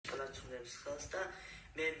აკეთებს ხელს და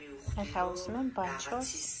მე მივხვდი რომ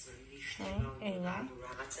რაღაცის ნიშნება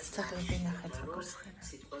რაღაცას წაღები ნახეთ როგორ ხედა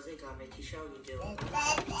სიტყვაზე გამეთიშა ვიდეო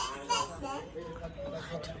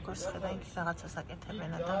ნახეთ როგორ ხედა იქ რაღაცას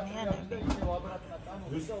აკეთებენ ადამიანები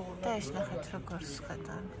და ეს ნახეთ როგორ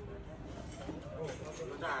ხედა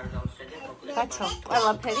გაჩო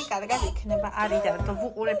ყველაფერი კარგად იქნება არის და თუ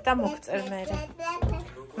ვუყურებ და მოგწერ მე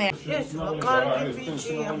ეს რა კარგი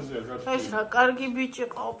ბიჭია ეს რა კარგი ბიჭი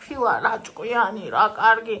ყოფილა რა ჭკვიანი რა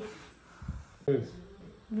კარგი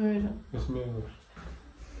ვერა ეს მე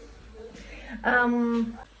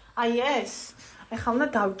აი ეს ეხლა უნდა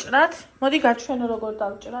დავჭრათ მოდი გაჩვენო როგორ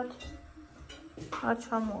დავჭრათ რა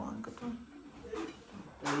ჩამოანგდო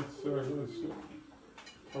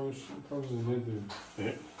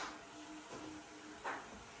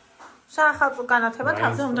სახალხო განათება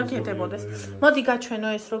თავზე უნდა გიდებოდეს მოდი გაჩვენო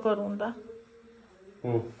ეს როგორ უნდა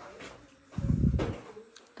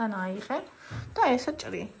და ნაიღე და ესე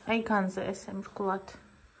ჭრი აი განზე ესე მრგვლად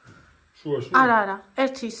შუაში არა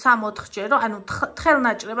ერთი 3-4 ჯერო ანუ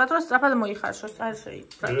თხელნაჭრებად რომ სწრაფად მოიხარშოს არ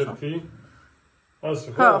შეიძლება ერთი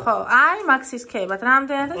ასე ხო აი მაქსის ქებად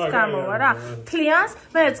რამდენადაც გამოვა რა თლიანს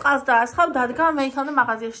მე წყალს დაასხავ დადგა მე იქამდე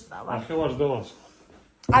მაღაზიაში წავა ახევარს დავას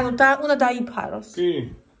ანუ უნდა დაიფაროს კი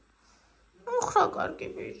რა კარგი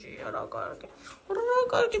ბიჭია რა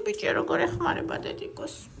კარგი ბიჭია როგორ ეხმარება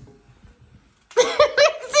დედიკოს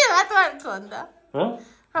ზეა თვარ თონდა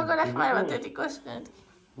როგორ ეხმარება დედიკოს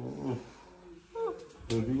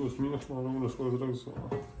დედიკოს მინახმარება სკოლას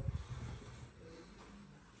რაღაცა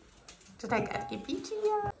და კარგი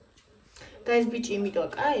ბიჭია და ეს ბიჭი იმიტომ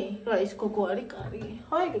კაი რა ის გოგო არის კარგი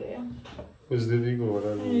ხო ეგრეა ეს დედიკო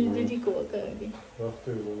არა დედიკოა კარგი რა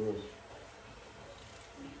ხდება ეს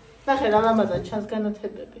ნახე რა ლამაზად ჩანს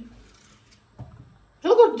განათებები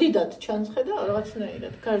როგორ დიდად ჩანს ხედა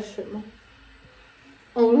რაღაცნაირად გარშემო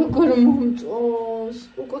როგორ მომწონს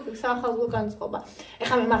უკვე სახალხო განწყობა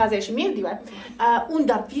ეხლა მე მაღაზიაში მივდივარ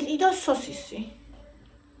უნდა ვიყიდო სოსისი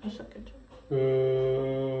ასაკეთო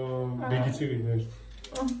ბიგიცირინე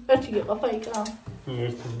ერთი გეყავ იქა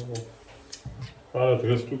ერთი არა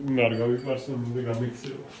დღეს თუ არ გავიყარს მე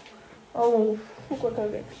გამიქცევა აუ უკვე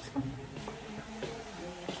გავიქცა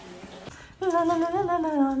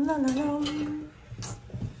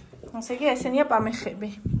ასე კი ესენია პამეხები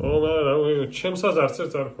არა ჩემსაც არც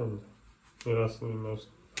ერთ არ ქონდა რას იმას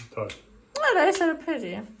თან არა ეს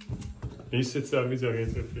არაფერია ისეც არ ვიძახი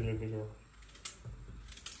ეს ფილმი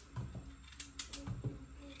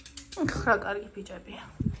რა კარგი ბიჭებია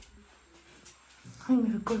აი მე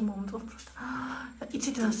როგორ მომწონს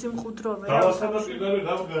იცით რა სიმყუდროვე დავასადა პირდაპირ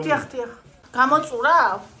დავგამო დიახ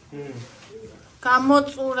გამოწურავ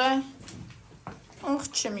გამოწურე ოხ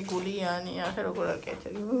ჩემი გულიანი ახე როგორ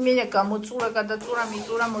აკეთებ მინდა გამოწურა გადაწურა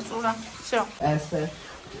მიწურა მოწურა всё ესე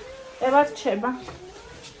ევარ ჩება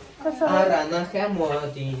არა ნახე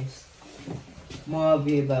მოადის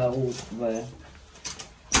მოავიდა უკვე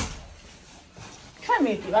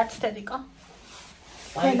ჩემი ვართ დედიკო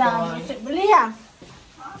დედამისლია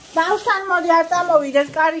ბავშვთან მოდი არ წამოვიდეს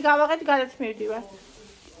კარი გავაღეთ გადაც მივდივარ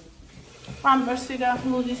პამპერსი და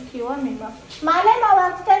ლუდის ქივა მიმა მალე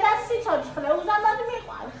მოვართ დედა სიცოცხლე უზამოდ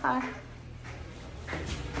მიყვარხარ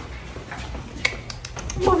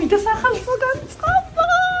მოვიდა სახალხო განწყობა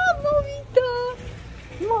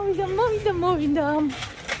მოვიდა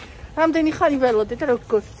რამდენი ხანი ველოდე და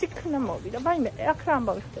როგორ ციკნა მოვიდა ბაიმე აქ რა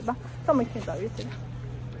ამბავი ხდება რომ იქნე დავიწყე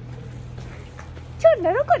ჩორნა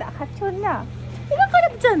როგორ ახარ ჩორნა როგორ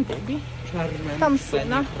ბძანდები ჩორნა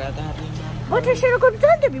სამსუნა რადარინა მოթե შე როგორ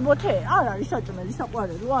ბძანდები მოթե არ არის საჭმელი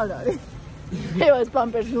საყვარელი არ არის ევას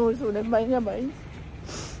პამპერს ნუზუნებ მაინც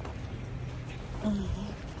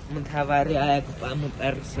მთავარი აიგ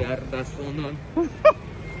პამპერსი არ დასუნონ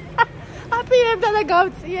აპირებდა და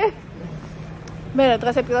გავწიე მე რა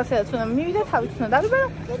დღეს ეპილაციაზე უნდა მივიდე თავით უნდა დავიბერო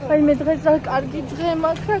აი მე დღეს რა კარგი დღე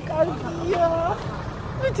მაქვს რა კარგია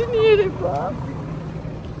ბედნიერება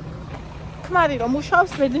ქმარი რომ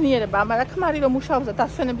მუშაობს ბედნიერება მაგრამ ქმარი რომ მუშაობს და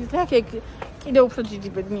დასვენების დღე აქ კიდევ უფრო დიდი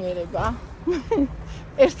ბედნიერება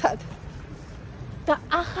ერთად და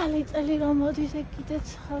ახალი წელი რომ მოდის ეგ კიდე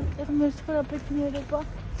ცალკე მერცხერა ბედნიერება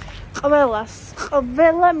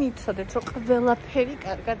ყველა მიცოდეთ რომ ყველაფერი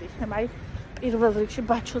კარგად იქნება აი პირველ რიგში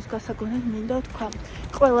ბაჩოს გასაგონად მინდა თქვა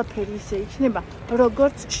ყველაფერი ისე იქნება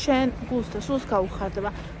როგორც შენ გულს და სულს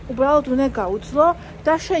გაუხარდება უბრალოდ უნდა გაუძლო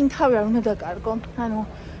და შენ თავი არ უნდა დაკარგო ანუ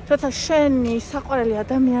როცა შენი საყვარელი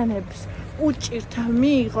ადამიანებს უჭირთ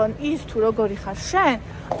მიიღონ ის თუ როგორი ხარ შენ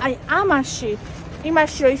აი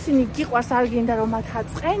იმაში რომ ისინი გიყვარს არ გინდა რომ მათ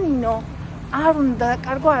აწყენინო არ უნდა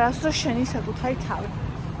დაკარგო არასდროს შენი საკუთარი თავი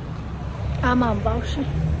ამ ამბავში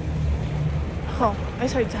ხო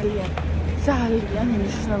ეს არის ძალიან ძალიან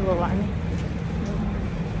მნიშვნელოვანი.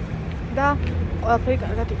 და ყველაფერი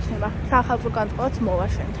კარგად იქნება. სახალხო განწყობაც მოვა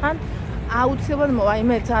შენთან. აუცილებლად მოვა,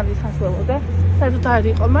 მე ძალიან დიდხანს ველოდე. საერთოდ არ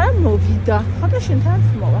იყო, მაგრამ მოვიდა. ხო და შენთანაც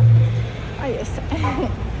მოვა. აი ეს.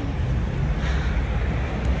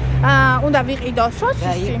 უნდა ვიყიდო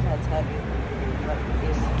სოსისი.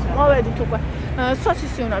 მოვედით უკვე.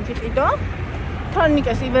 სოსისი უნდა ვიყიდო.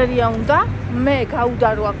 თორნიკეს ივერია უნდა. მე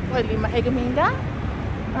გაუდაროა ყველი ეგ მინდა.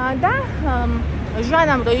 და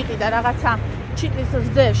ჟანამ რო იყიდა რაღაცა ჩიტის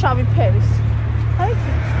რძე შავი ფერის. აი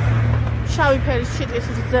შავი ფერის ჩიტის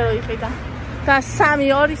რძე რო იყიდა. და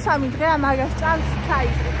 2-3 დღე ამაგას ჭამს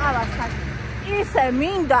ჩაის ყავასთან. ისე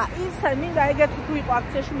მინდა ეგეთი თუ იყო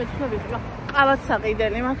აქციაში მე თვითონ ვიყიდო. ყავაც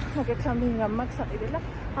საყიდელი მაქვს, მაგეთ რამდენი რამ მაქვს საყიდელი.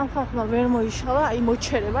 ამ ხალხმა ვერ მოიშალა, აი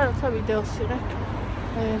მოჩერება, როცა ვიდეოს იღე.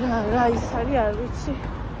 რა ის არის, არ ვიცი.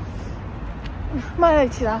 მაგრამ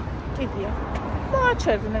იცი რა, კიდია.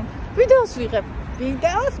 მოაჩერდნენ. ვიდეოს ვიღებ.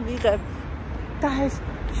 და ეს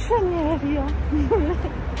შენიერია.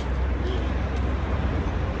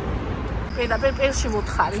 პირდაპირ პირში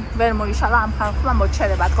ვუთხარი, ვერ მოიშალა ამ ხალხმა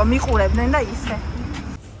მოჩერება, თქო მიყურებდნენ და ისე.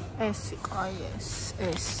 ეს იყო აი ეს.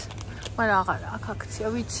 მაგრამ აღარა აქ აქცია,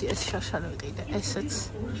 ვიცი ეს შაშან ვიყიდე, ესეც.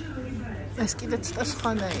 ეს კიდე ცოტა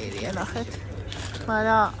სხვანაირია, ნახეთ.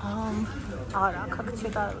 მაგრამ აღარა აქ აქცია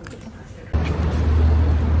და არ ვიყიდე.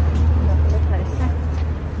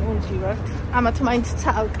 მოვიდივართ. ამათ მაინც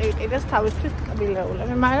ცალკე იყიდეს თავისთვის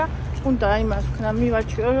ტკბილეულები, მაგრამ უნდა იმას ვქნა,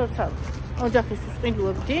 მივაჩვიო, როცა ოჯახისთვის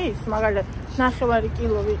ყიდულობდი, მაგალითად 9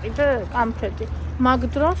 კილო ვიყიდე კამფეტი, მაგ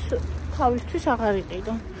დროს თავისთვის აღარ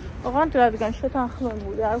იყიდო. ოღონდ რადგან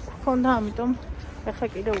შეთანხმებული არ გქონდა, ამიტომ ეხლა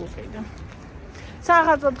კიდე ვუყიდე.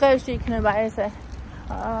 სახალხო დღეებში იქნება ესე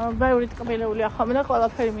ბევრი ტკბილეული ახლა და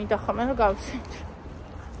ყველაფერი მინდა ხოლმე რომ გავცეთ.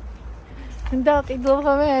 და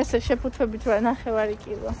ყიდულობ ესე შეფუთვებით რა 9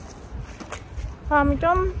 კილო.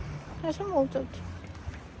 ამიტომ ესე მოვუწევთ.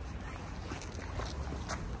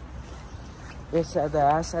 ესა და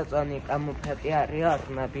ასაწონი კამოფეტი არის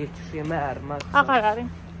არნა ბიჭში მე არ მაქვს. აღარ არის.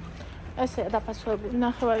 ესეა დაფასებული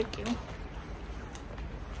 9 კილო.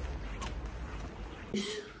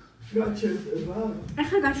 გაჩერდება?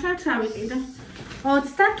 ახლა გაჩვენეთ რა ვიყიდე.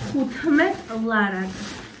 35 ლარად.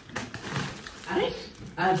 აი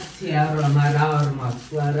აქცია რომ არა 40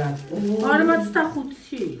 ლარად.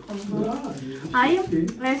 45-ში იყო. აი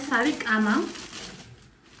ეს არის კამა.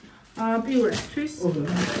 პიურესთვის.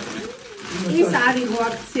 ის არის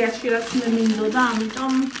აქციაში რაც მე მინდოდა,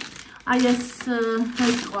 ამიტომ აი ეს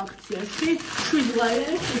იყო აქციაში 7 ლარი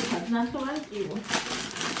 9 კილო.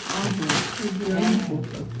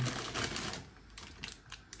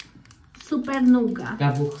 სუპერ ნუგა.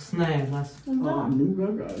 გაბუხსნა ემას. ნუგა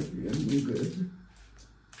კარგია, ნუგა.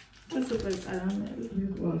 სუპერ კარამელი.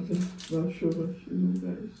 ვარდა ბავშვობაში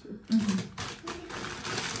ნუგა ისე.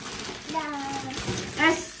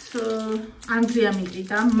 ეს ანდრია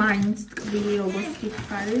მიყიდა, მაინც ტკბილი როგორც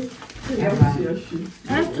გითხარი.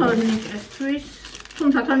 ეს თორნიკესთვის,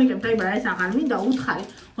 თუმცა თორნიკემ დაიბარა ეს აღარ მინდა, უთხარი.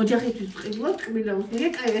 ოჯახისთვის ტკბილობ, ტკბილეულს მიგე,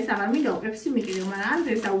 კაი ეს აღარ მინდა, პეპსი მიყიდე, მაგრამ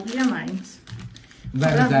ანდრეს აუგია მაინც.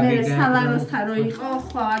 მე სალაროსთან რო იყო,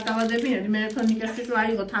 ხო არ დავადებინებდი, მე თორნიკესთვის რო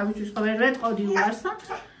აიღო თავისთვის ხო ვერ ვეტყოდი უარსა.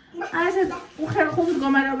 აი ესე უხერხულ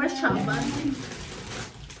მდგომარეობაში ჩავბარ.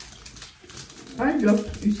 აი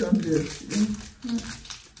ის ანდრიასი.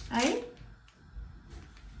 აი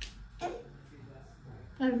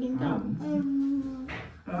არ გინდა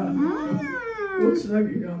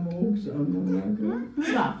კოცნაგი გამოუგზავნო მაგრამ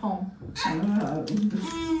რა ხო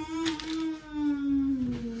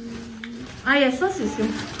აი ეს სოსისი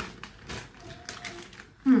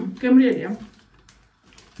გემრიელია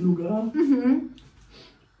ნუგა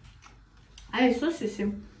აი ეს სოსისი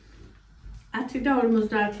 10 და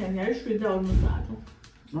 50-იანი არის 7 და 50.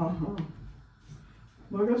 აჰა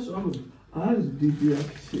მაგას არის დიდი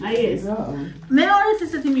აქცია. აი ეს. მეორეც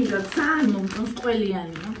ესეთი მინდა, ძალიან მომწონს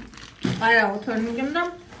ყველიანია. არა, თორნიკემ და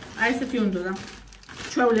აი ესეთი უნდოდა.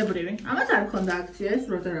 ჩვეულებრივი. ამას არ ქონდა აქცია ეს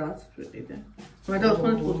რო და რაღაც ვიყიდე.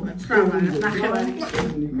 95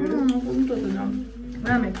 9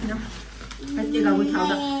 რა მექნა. ეს კი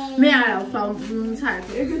გავითავდა. მე არა ვსვავ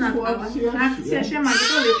საერთოდ. აქციაში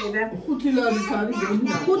მაგიტო ვიყიდე. 5 ლარით არის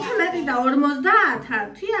გონია. 15 და 50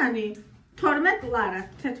 თიანი 12 ლარა,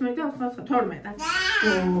 11 და 12.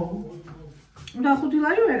 და 5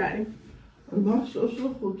 ლარი ვერ არის. მახსოვს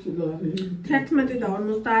 5 ლარი. 11 და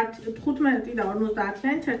 50, 15 და 50-დან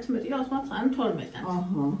 11 და 12-დან.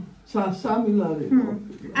 აჰა. 3 ლარი.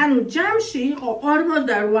 ანუ ჯამში იყო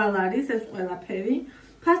 48 ლარის ეს ყველაფერი.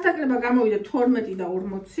 ფასტაკლება გამოვიდა 12 და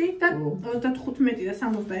 40 და 35 და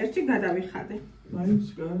 61 გადავიხადე. მაინც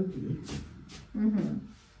კარგია.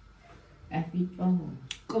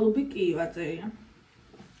 კლუბი კი ვაწერია.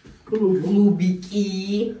 კლუბი კი.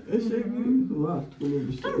 ესე იგი, ვარ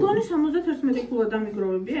კლუბის. და მგონი 71 ქულა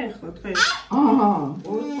დამიგროვებია ახლა დღეს. აჰა,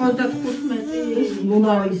 35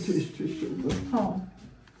 მონაისთვის. ხო.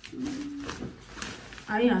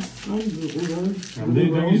 აი ას. ამდენი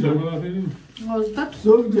დაგის დაგალაფერი? 30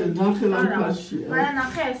 ზოგჯერ ნახე ლამპაშია. არა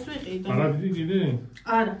ნახე ეს ვიყიდე. არა დიდი კიდე?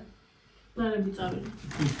 არა. ლარები წავედი.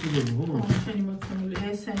 ისწრებო, ხო? შენი მოცემული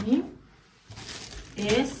ესენი.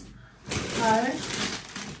 ეს არის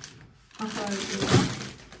ახალი.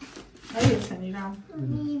 აი ესენი რა.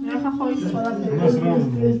 ახლა ხო ის ყველაფერი. მას რა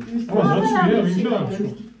უნდა?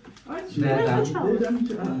 აჩია ვინდა?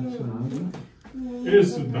 ეს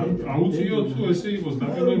აუციო თუ ესე იყოს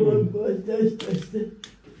დაგებებული.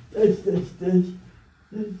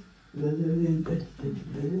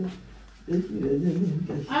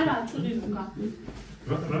 არა, ცუდი უკა.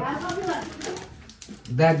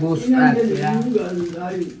 და გუსტაცია.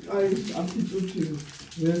 აი, აფიცუცი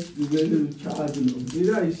ვერ ჩაადნო.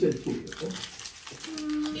 მირა ისეთი იყო.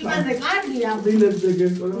 იმაზე კარგია. დილებზე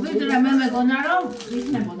გეკონა. ვიდრე მე მეგონა რომ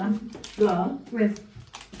იქნებოდა. და ეს.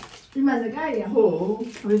 იმაზე კარგია. ხო,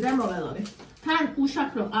 ვიდრე მოველოდი. თან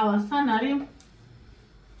უშაქრო ყავასთან არის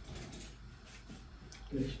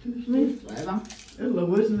მისწრება. ელა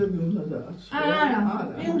ვეზნები უნდა დააჩო. არა,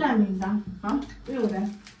 პიურე მინდა. ჰა? პიურე.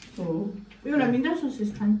 ხო. პიურე მინდა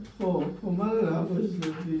სოსისთან. ხო, მაგრამ რა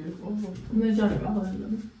ვეზნები იყო. მეჯარება ხოლმე.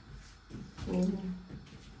 ხო.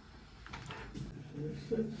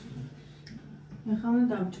 ახლა მე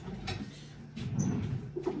დავჭრე.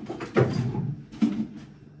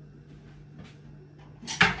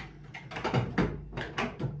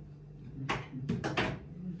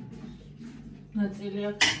 ნაწილი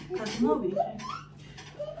აქ გადმოვიღე.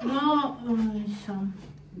 ისა.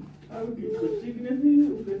 აგი ციგნები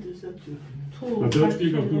უკეთესად თუ აჯაჭი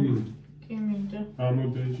გაგული. კი მინდა.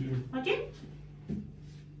 ამოდეჯი. აჯი?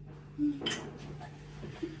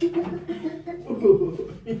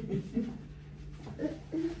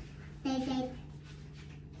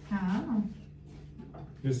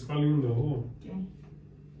 ეს ხალი უნდა, ხო? კი.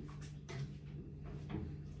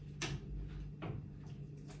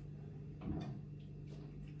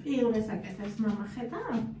 პიურეს აკეთებს მამა ხედა?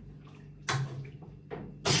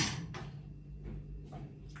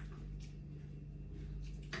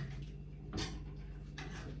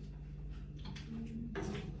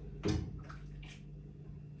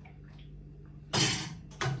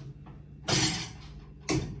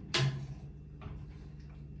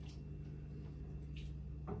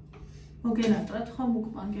 მოგენატრათ ხომ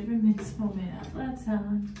უკმანგები მეც მომენატრათ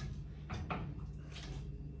ძალიან.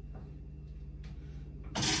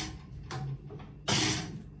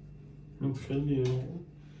 თხელია.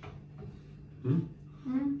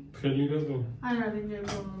 თხელი რატო? არ არის ჯერ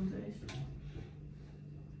ბოლომდე ეს.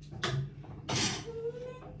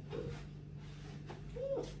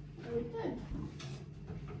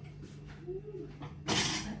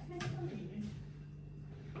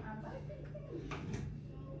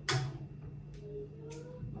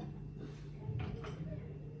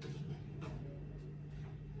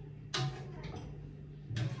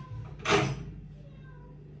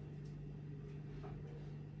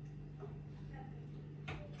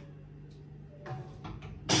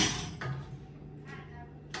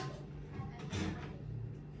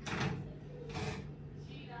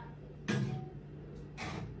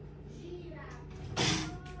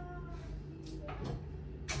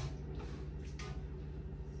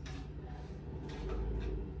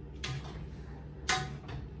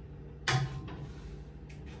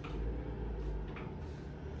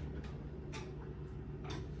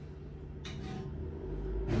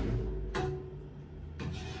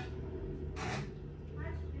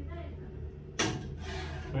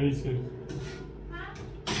 აი ესე.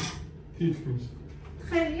 თითქმის.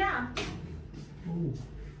 ხელია?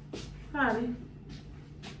 ხარი.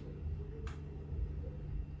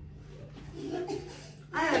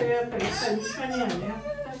 აი არის ხელი შენიანია.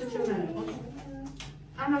 ასე შეიძლება.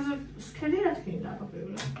 ამაზე სქელი რა თქინდა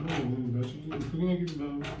აკოპიულა.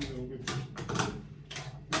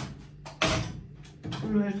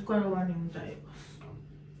 ერთგვაროვანი უნდა იყოს.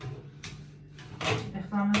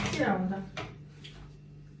 ეხლა ამაში რა უნდა?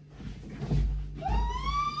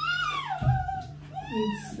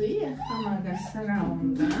 იცი, ახლა მაგას რა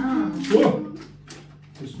უნდა?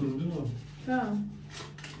 ეს უნდა? რა?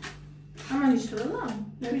 ამან ისროლა?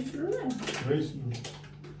 მე ვისროლე? რა ისროლა?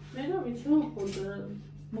 მე რა ვიცი, ხოდა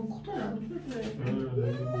მოხდა რა ვიცი.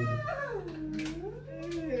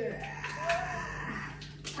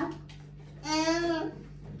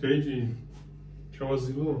 დეიჯი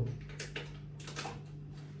ჩავაზილო?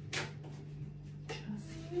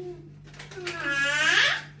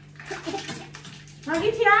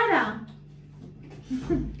 მაგითი არა.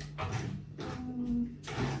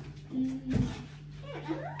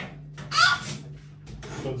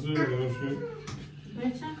 სამზარეულოში.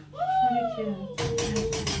 მეცა? მაგითი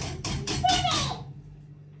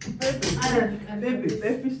არა.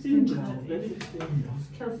 პეპის წინდა, პეპის წინდა.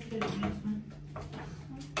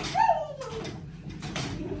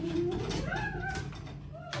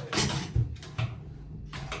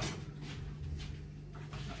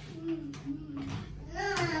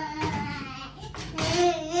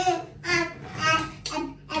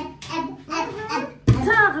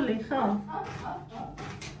 ძაღლი ხო?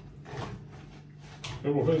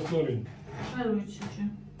 მოხესწორი. არ ვიცი ჯერ.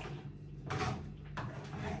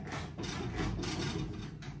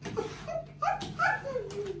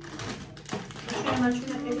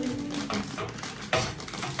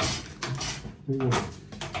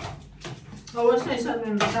 Овося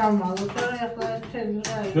ისადმე დამალო და ახლა ეს თელი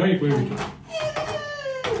რა იყო. დაი ყვები.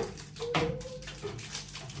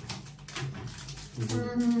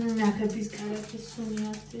 ნახების კარაქის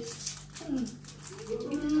სუნიასის.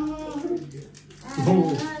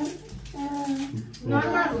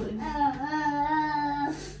 ნორმალური.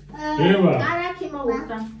 ევა. კარაქი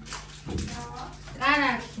მოვუხდა.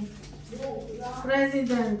 კარაქი.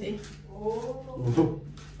 პრეზიდენტი.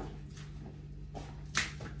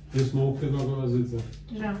 ეს მოუხდება გაზეცა.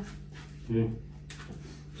 რა.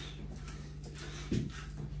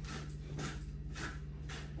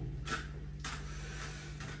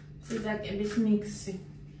 ციდაკების მიქსი.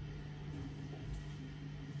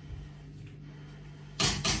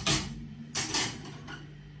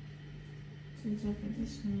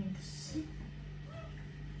 ციდაკების მიქსი.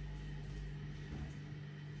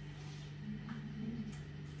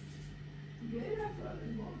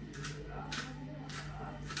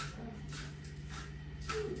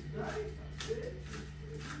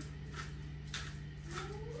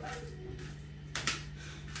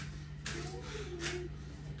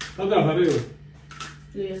 Anda, Hareo.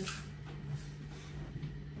 Yes.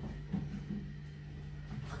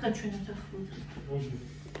 Хочу на такую.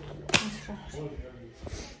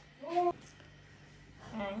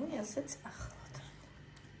 Ай, ესეც ახლად.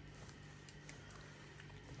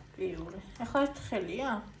 პირველი. ახლა ეს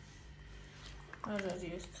თხელია? არ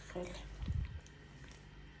არის ეს თხელი.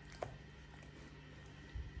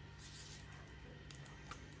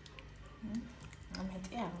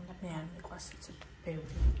 ამეტი არ უნდა მე არ მიყვას ეცე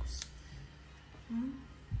ბევრი აქვს.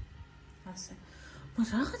 ასე.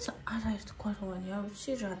 მაგრამ რაღაცა არაერთგვაროვანი, არ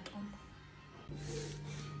ვიცი რატომ.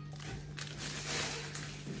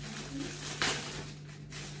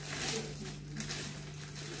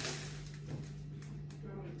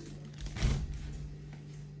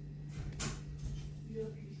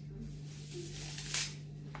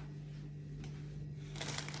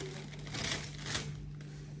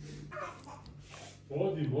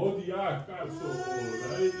 მოდი, აქ კაცო,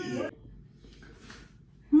 დაიდი.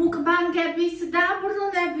 მუკბანგების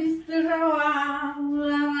დაბრუნების დროა.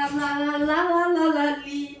 ლა.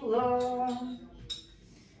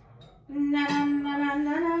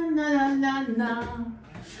 Na.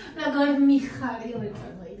 როგორ მიხარი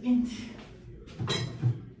ვეწავით.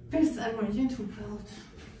 ეს წარმოიდგინეთ უბრალოდ.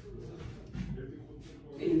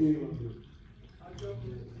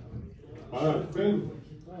 თქვენ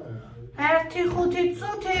 1-5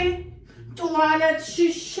 წუთი ტუალეტში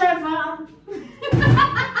შევა.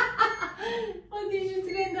 მოდი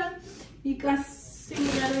შეგენდა იკას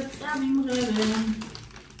სიმღერა წამიმღერე.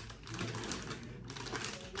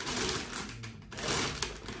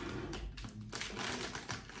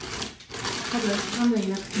 ხადა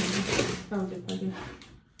ამენა დავდებოდი.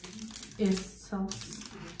 ეს სალს.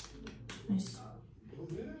 ეს.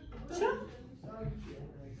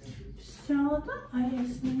 Всё-то, а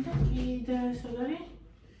если კიდე ეს არის?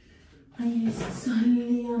 აი ეს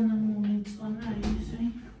ძალიან მომეწონა ესე.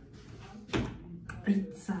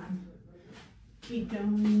 პიცა. კიდე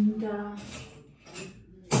მინდა.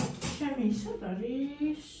 ჩემი ისეთ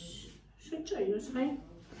არის. შეჭაიოს მე.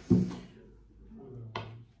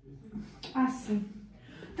 ასე.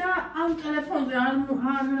 და ამ ტელეფონზე არ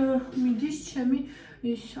მიდის ჩემი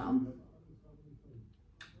ისა.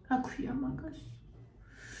 რა ქვია მაგას?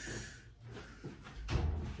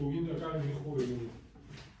 უგინდა კარი მიხურები.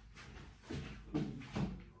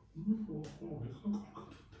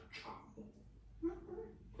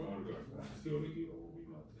 კარგად, ისტორიკი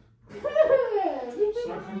მოვიმატე.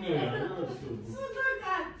 საქმეა, რა სუდა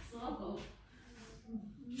კაცო.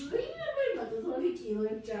 ვინ მივიმატე 2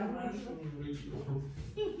 კილო ჭამა.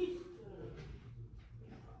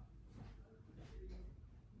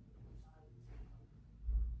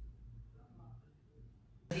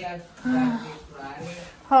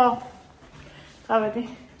 ხო. წავედი.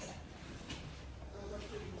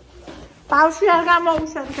 ბავშვი არ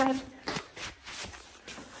გამოუშევდეთ.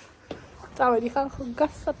 წავედი ხალხო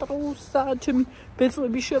გასატრუსა, ჩემი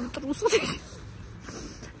ბეწვები შემტრუსდი.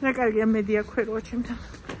 რა კარგია მედია ქვეროა ჩემთან.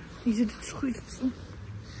 იზედი ცხვირწი.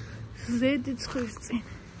 ზედი ცხვირწი.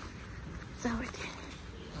 წავედი.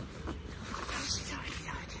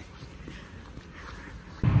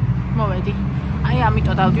 მოვედი. აი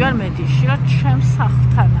ამიტომ დავდივარ მედიაში, რომ ჩემს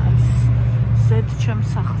სახლთან არის. ზედ ჩემს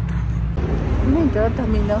სახლთან. მინდა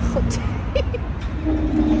დამინახოთ.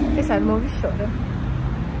 ეს არ მოვიშორე.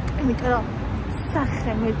 იმიტომ რომ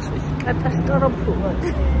სახე მეწვის კატასტროფულად.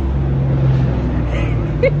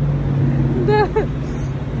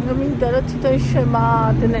 და მინდა რომ თვითონ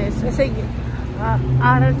შემაადნეს. ესე იგი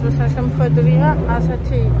არასდროს არ შემხედრია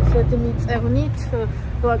ასეთი ზედმიწევნით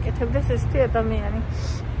ვაკეთებდეს ესეთი ადამიანი.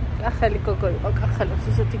 კახელი გოგო იყო, კახელებს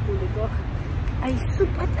ისეთი გული გვაქვს. აი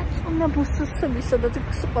სუპატაწონა ბოსოსები სადაც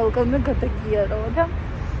ყველგანვე გადაგიარავა და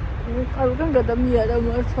ყველგან გადამიარა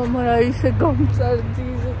მართლა, მაგრამ ისე გამწარდი,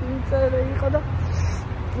 ისე მწარე იყო და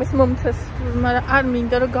ეს მომწეს, მაგრამ არ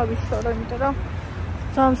მინდა რომ გავიშორო, იმიტომ რომ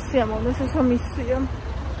ძალიან სიამოვნეს ეს მისია.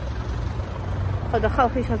 ხოდა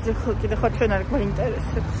ხალხის აზრი ხო კიდე ხო ჩვენ არ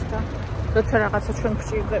გვაინტერესებს და როცა რაღაცა ჩვენ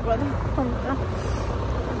გვჭირდება და ხონდა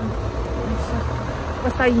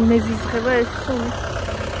აი მეზიზღება ეს სუნი.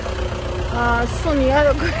 სუნია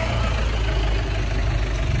როგორ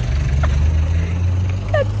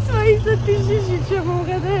კაცო ისეთი შიში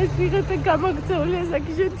შემოვღედა ეს ვიღაცა გამოგწეულია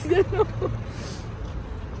საკიჟეთიდან.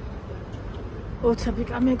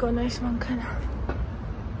 ოცაბიკა მეგონა ეს მანქანა.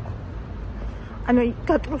 ანუ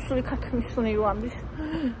გატრუსული ქათმის სუნი რო ამბის.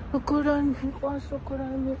 როგორ არ მიყვარს.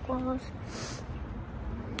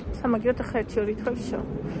 სამაგიეროდ ახლა 1-2 თვეში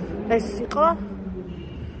ეს იყო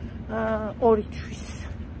ორი თვის.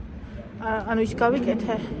 ანუ ის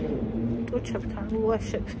გავიკეთე ტუჩებთან,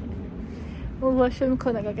 ულვაშები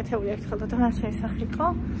მქონდა გაკეთებული ერთხელ და დანარჩენი სახე იყო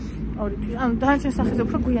ორი თვის. ანუ დანარჩენი სახეზე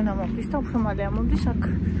უფრო გვიან ამომდის და უფრო მალე ამომდის აქ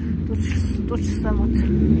ტუჩს დამოთ.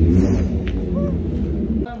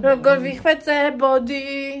 როგორ ვიხვეწებოდი,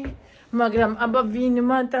 მაგრამ აბა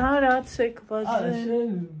ვინმა და რაც ეკბაზე.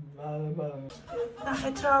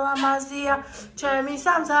 ნახეთ რა ლამაზია ჩემი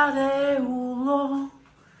სამზარეულო.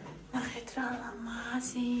 ნახეთ რა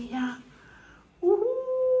ლამაზია.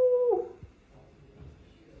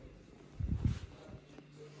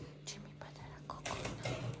 ჩემი პატარა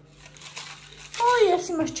გოგონა. ოი, ეს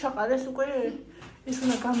იმას ჩაყარეს უკვე. ის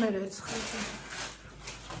უნდა გამერეცხეს.